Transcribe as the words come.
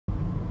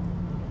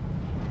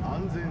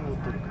安全を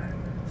取るか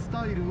ス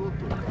タイルを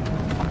取るか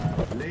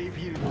レイ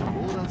フィールド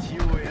の防弾仕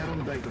様エアロ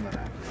ンダイトなら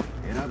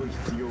選ぶ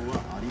必要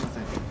はありま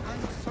せん。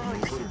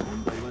残る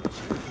問題は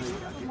渋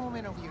滞だけ。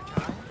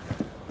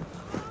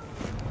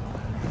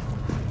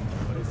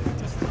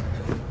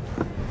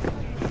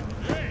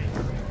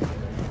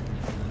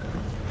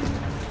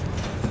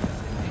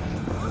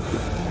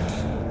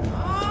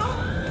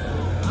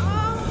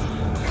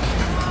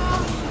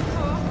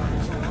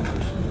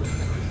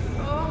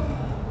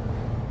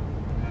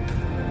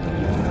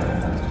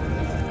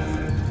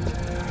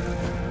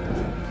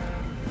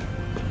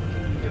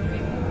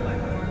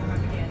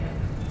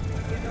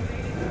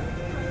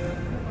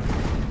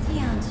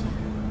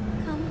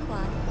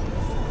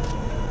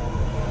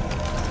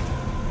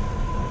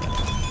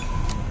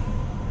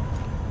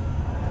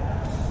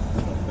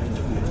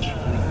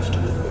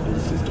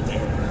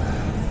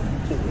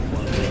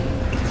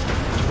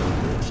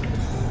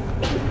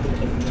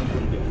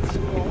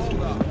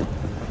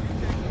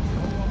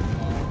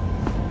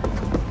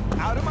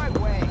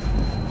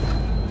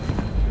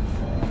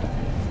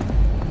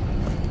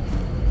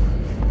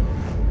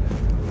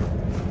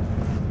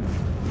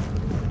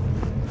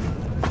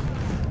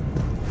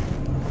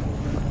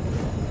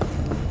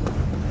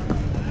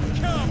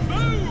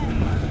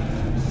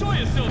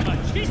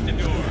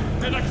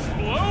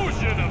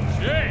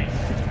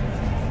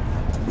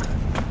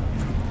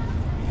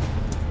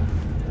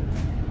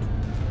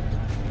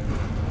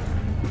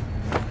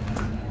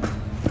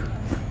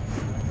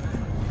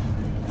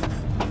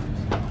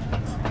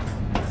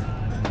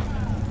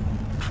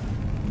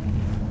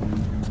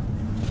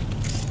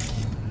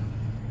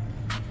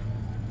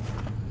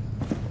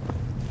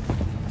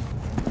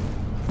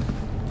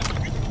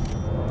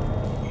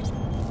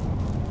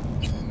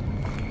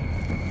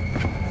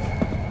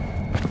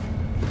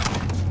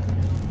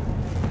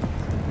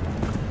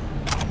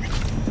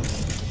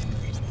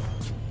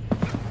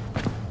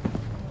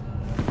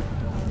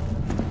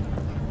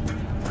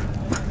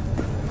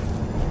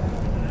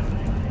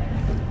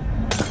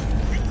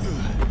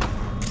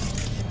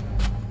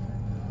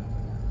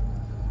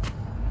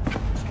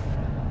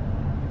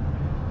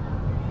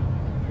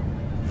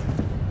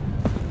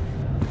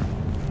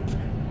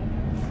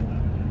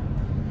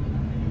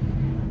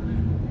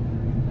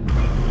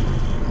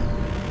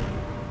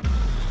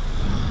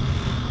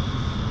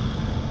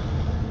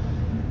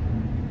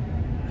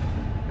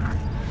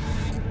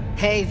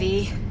Hey,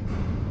 V.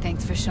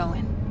 Thanks for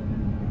showing.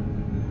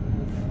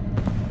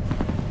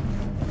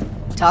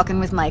 Talking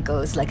with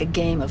Maiko is like a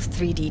game of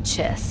 3D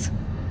chess.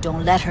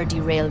 Don't let her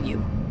derail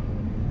you.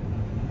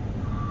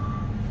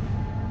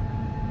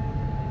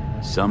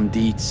 Some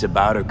deets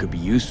about her could be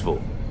useful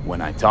when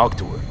I talk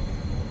to her,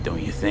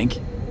 don't you think?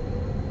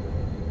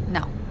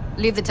 No.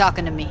 Leave the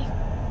talking to me.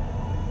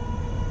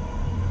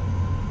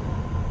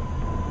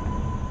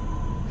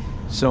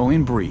 So,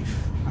 in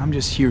brief, I'm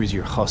just here as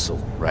your hustle,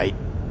 right?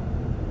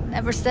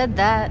 Never said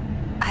that.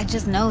 I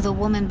just know the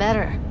woman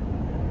better.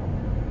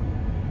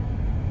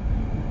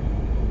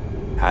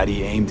 How do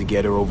you aim to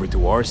get her over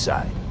to our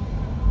side?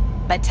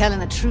 By telling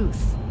the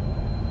truth.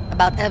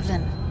 About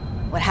Evelyn,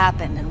 what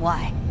happened and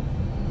why.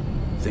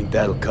 Think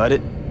that'll cut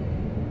it?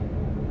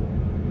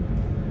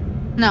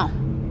 No.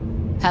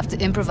 Have to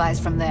improvise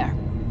from there.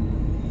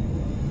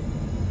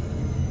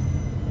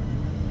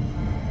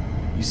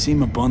 You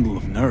seem a bundle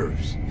of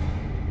nerves.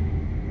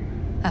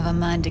 I've a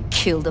mind to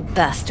kill the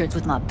bastards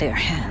with my bare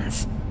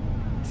hands.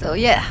 So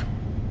yeah,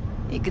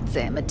 you could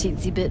say I'm a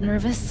teensy bit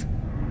nervous.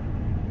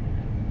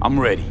 I'm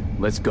ready.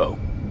 Let's go.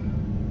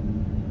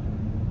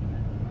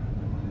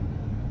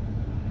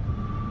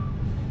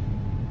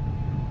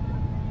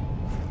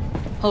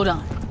 Hold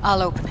on,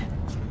 I'll open it.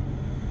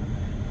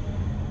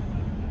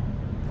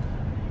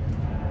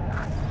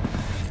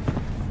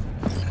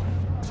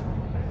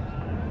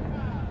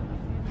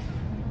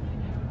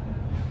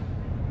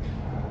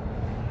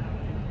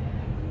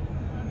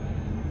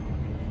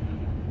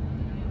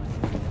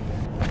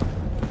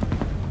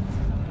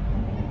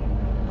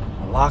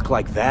 Lock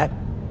like that?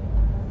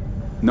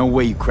 No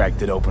way you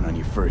cracked it open on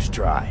your first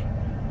try.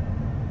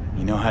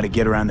 You know how to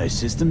get around their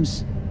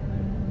systems?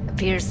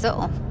 Appears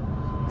so.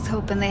 Was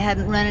hoping they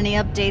hadn't run any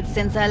updates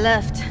since I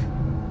left.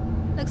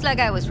 Looks like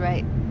I was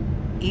right.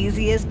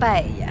 Easy as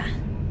paella.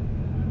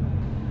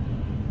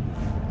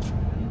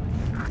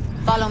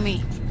 Follow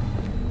me.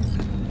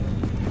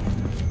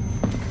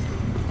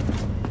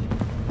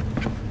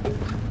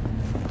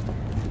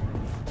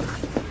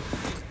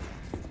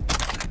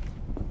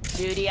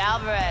 Judy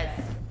Alvarez.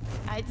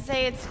 I'd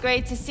say it's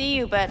great to see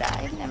you, but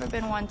I've never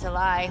been one to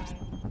lie.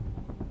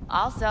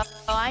 Also,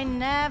 I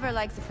never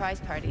like surprise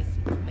parties,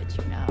 but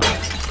you know.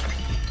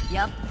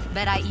 Yup,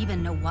 bet I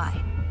even know why.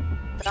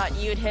 Thought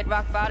you'd hit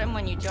rock bottom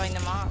when you joined the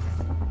mobs.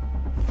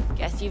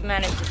 Guess you've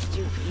managed to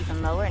stoop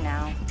even lower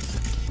now.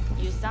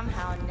 You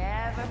somehow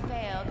never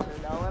failed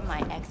to lower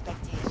my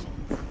expectations.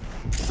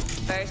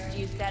 First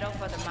you settle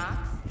for the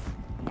mobs,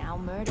 now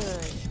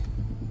murderers.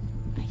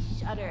 I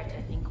shudder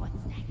to think what's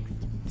next.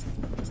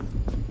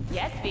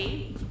 Yes,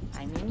 V,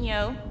 I mean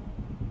you.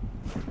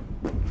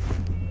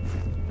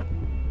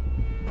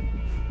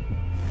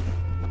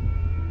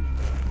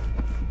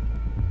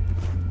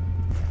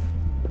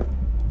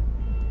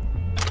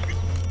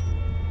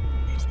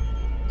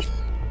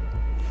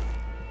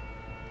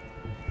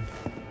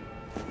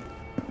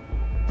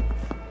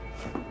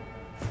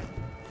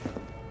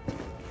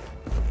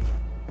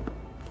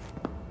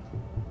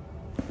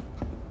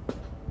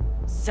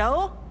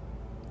 So?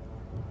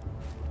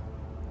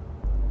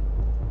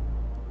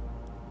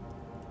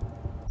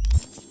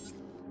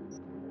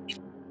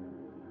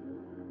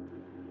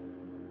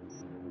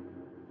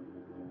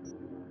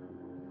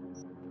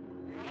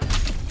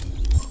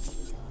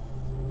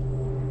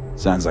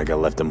 Sounds like I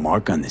left a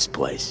mark on this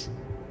place.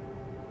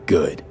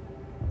 Good.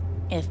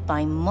 If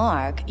by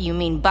mark you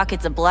mean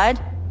buckets of blood,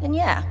 then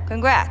yeah,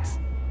 congrats.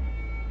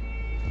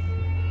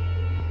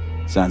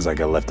 Sounds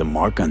like I left a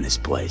mark on this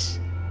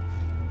place.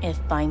 If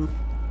by...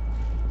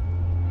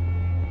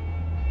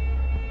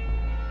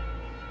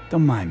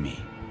 Don't mind me.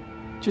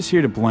 Just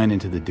here to blend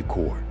into the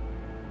decor.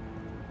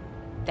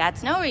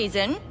 That's no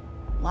reason.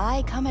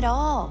 Why come at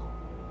all?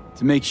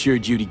 To make sure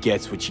Judy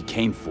gets what she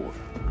came for.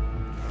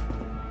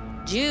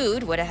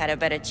 Jude would have had a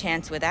better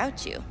chance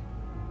without you.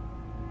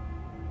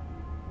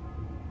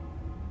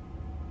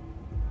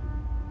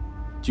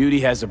 Judy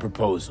has a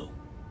proposal.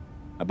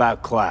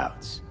 About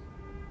clouds.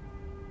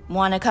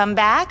 Wanna come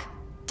back?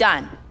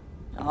 Done.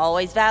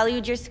 Always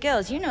valued your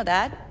skills, you know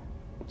that.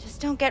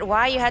 Just don't get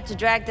why you had to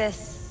drag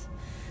this...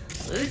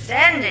 loose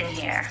end in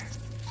here.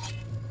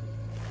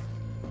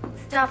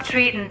 Stop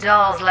treating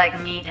dolls like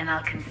meat and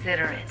I'll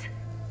consider it.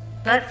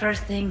 But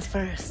first things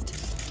first.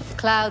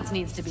 Clouds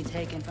needs to be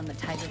taken from the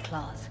tiger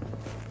claws.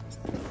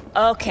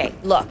 Okay,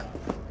 look.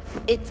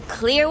 It's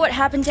clear what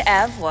happened to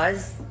Ev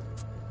was...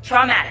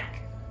 traumatic.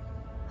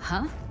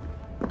 Huh?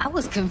 I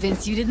was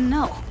convinced you didn't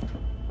know.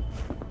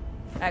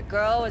 That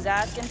girl was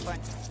asking for an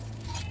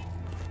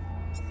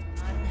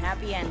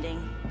unhappy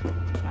ending.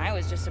 I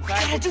was just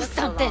surprised Gotta it do took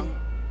so something,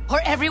 long.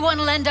 or everyone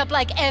will end up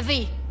like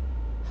Evie.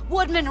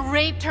 Woodman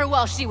raped her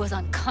while she was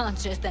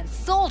unconscious, then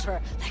sold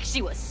her like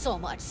she was so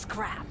much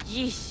scrap.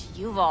 Yeesh,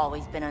 you've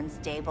always been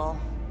unstable.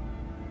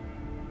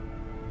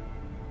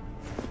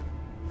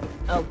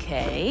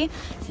 Okay,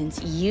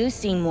 since you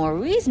seem more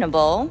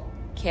reasonable,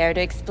 care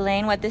to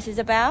explain what this is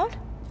about?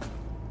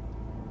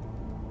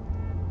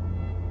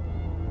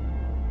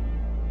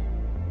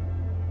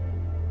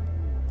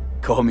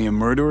 Call me a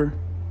murderer?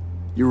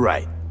 You're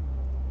right.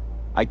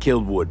 I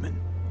killed Woodman.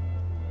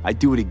 I'd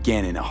do it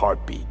again in a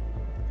heartbeat.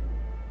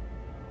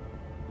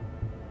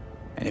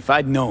 And if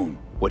I'd known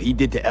what he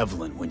did to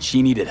Evelyn when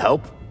she needed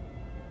help,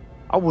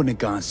 I wouldn't have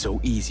gone so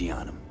easy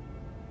on him.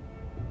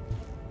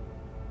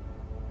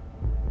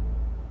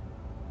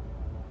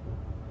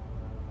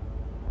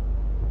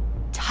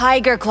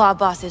 Tiger Claw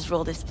bosses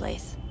rule this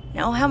place.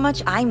 Know how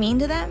much I mean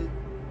to them?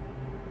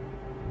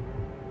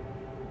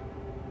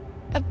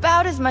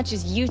 About as much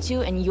as you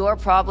two and your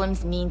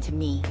problems mean to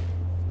me.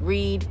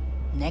 Read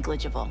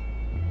negligible.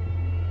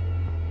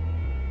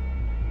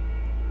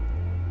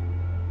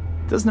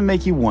 Doesn't it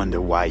make you wonder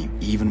why you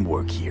even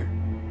work here?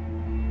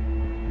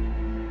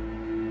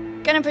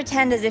 Gonna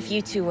pretend as if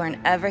you two weren't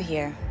ever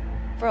here.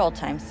 For old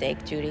time's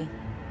sake, Judy.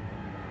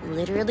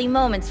 Literally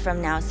moments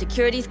from now,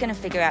 security's gonna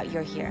figure out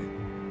you're here.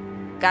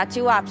 Got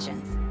two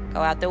options. Go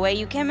out the way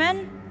you came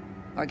in,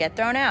 or get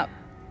thrown out.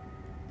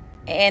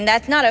 And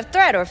that's not a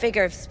threat or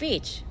figure of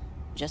speech.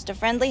 Just a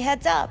friendly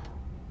heads up.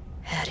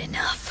 Had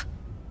enough.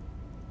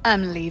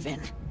 I'm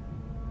leaving.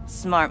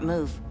 Smart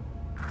move.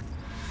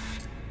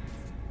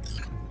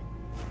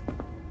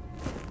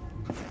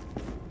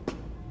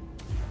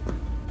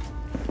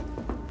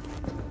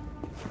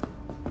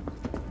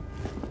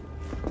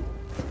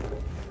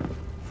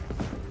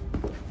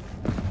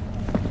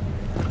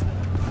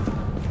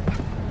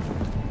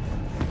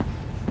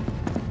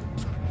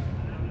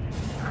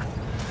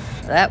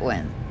 That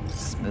went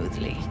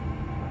smoothly.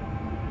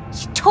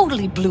 She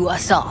totally blew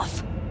us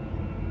off.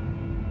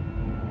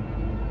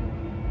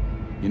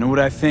 You know what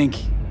I think?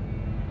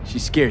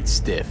 She's scared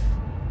stiff.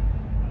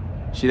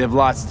 She'd have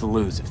lots to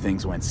lose if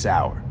things went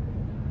sour.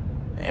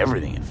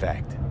 Everything, in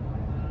fact.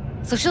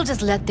 So she'll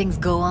just let things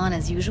go on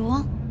as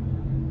usual?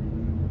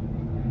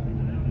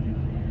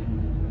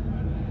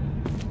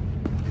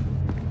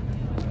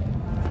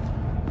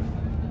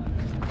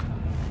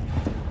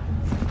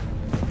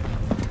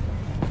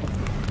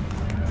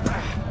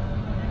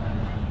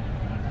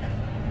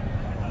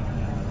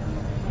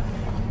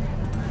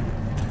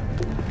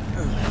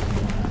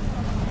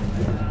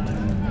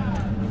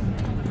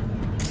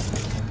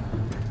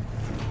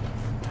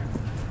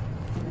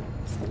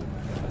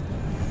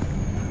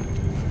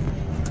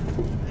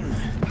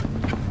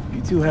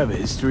 You two have a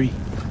history?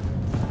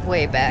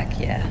 Way back,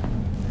 yeah.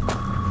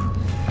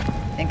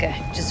 Think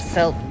I just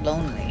felt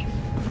lonely.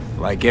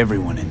 Like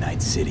everyone in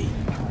Night City.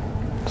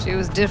 She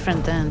was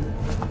different then.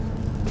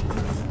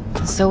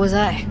 So was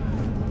I.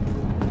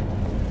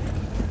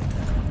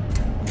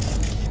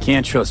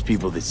 Can't trust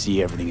people that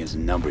see everything as a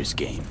numbers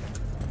game.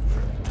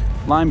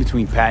 Line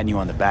between patting you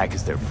on the back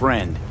as their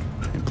friend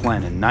and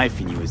planning on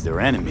knifing you as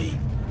their enemy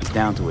is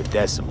down to a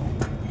decimal.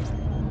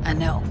 I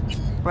know.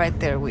 Right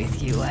there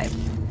with you, I...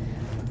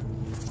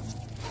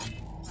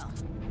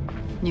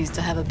 used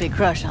to have a big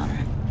crush on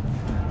her.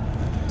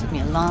 Took me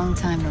a long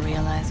time to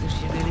realize who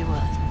she really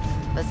was.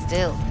 But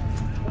still,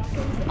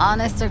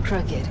 honest or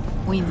crooked,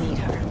 we need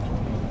her.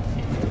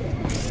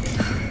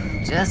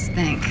 Just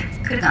think,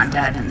 could've gone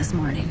diving this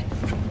morning.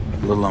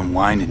 A little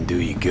unwinding do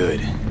you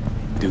good.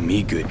 Do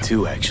me good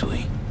too,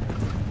 actually.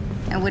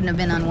 It wouldn't have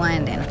been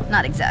unwinding.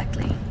 Not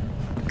exactly.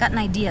 Got an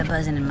idea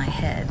buzzing in my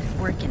head,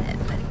 working it,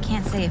 but I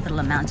can't say if it'll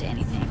amount to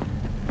anything.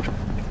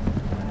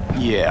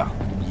 Yeah,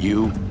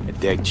 you, a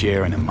deck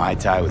chair, and a Mai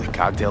Tai with a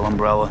cocktail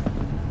umbrella?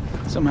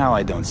 Somehow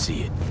I don't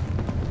see it.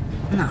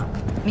 No,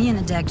 me in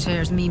a deck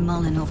chair is me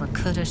mulling over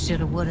coulda,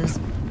 shoulda, wouldas.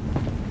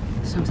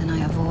 Something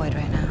I avoid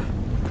right now.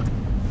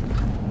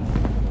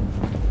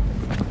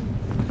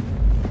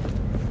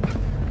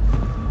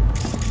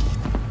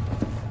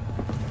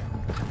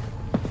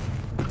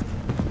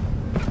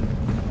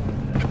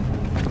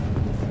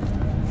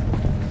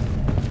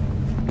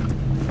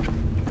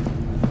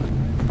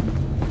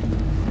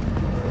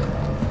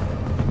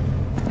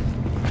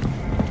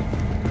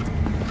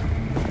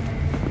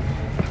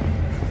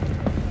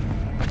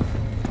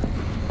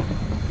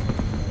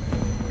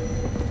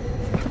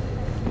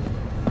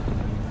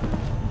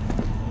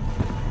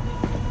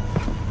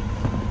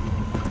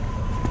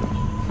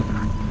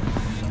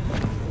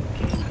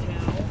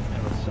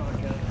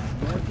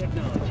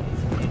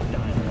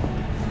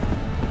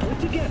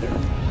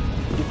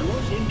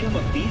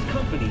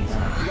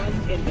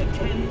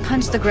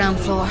 Punch the ground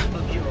floor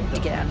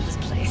to get out of this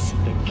place.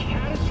 The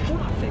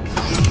catastrophic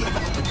city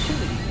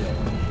opportunity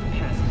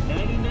has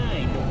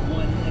 99 to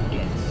 1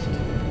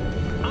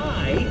 against.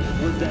 I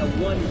was that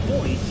one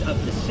voice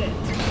of dissent.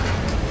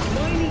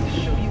 I need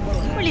to show you what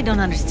I really don't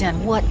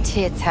understand what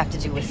tits have to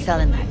do with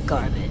selling that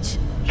garbage.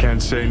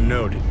 Can't say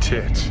no to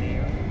tits.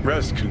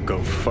 Rest can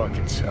go fuck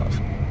itself.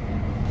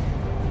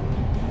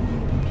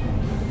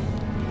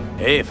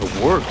 Hey, if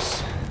it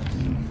works,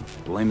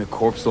 blame the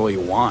corpse all you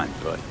want,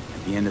 but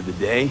at the end of the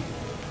day,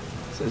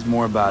 it says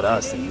more about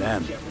us than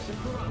them.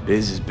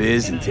 Biz is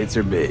biz and tits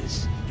are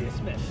biz.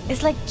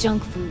 It's like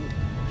junk food.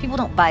 People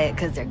don't buy it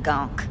because they're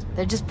gonk.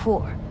 They're just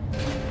poor.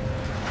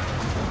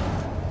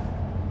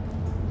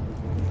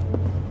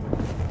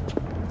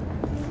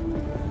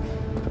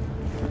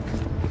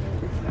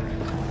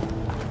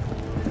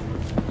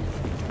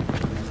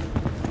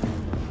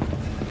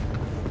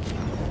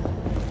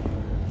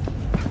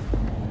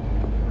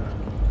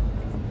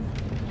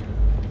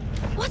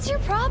 What's your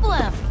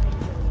problem?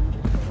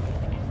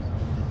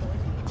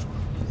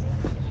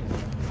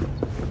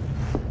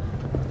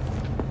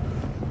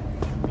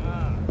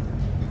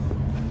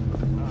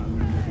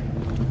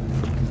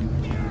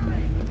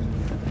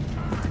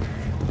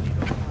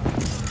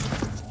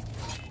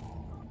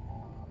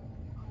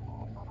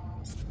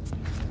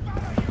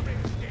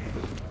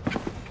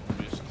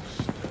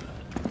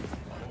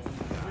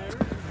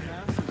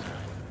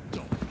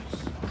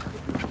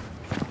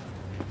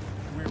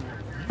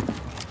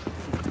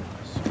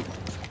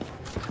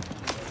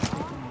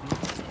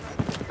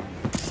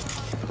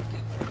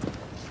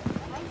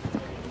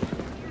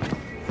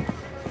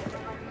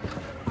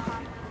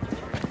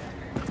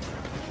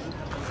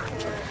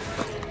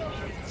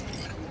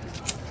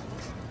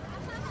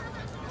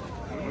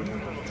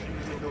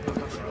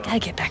 Gotta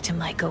get back to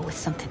Maiko with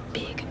something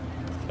big.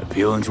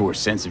 Appealing to her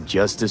sense of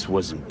justice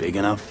wasn't big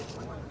enough?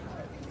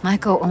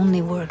 Maiko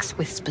only works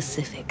with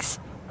specifics.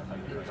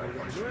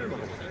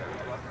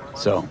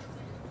 So,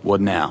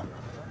 what now?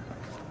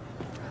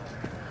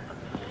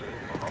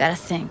 Gotta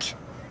think.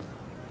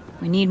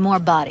 We need more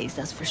bodies,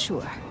 that's for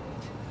sure.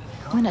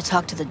 I'm gonna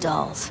talk to the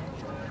dolls.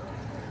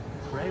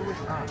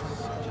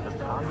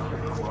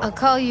 I'll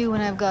call you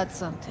when I've got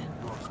something.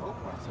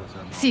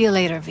 See you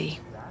later, V.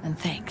 And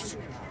thanks.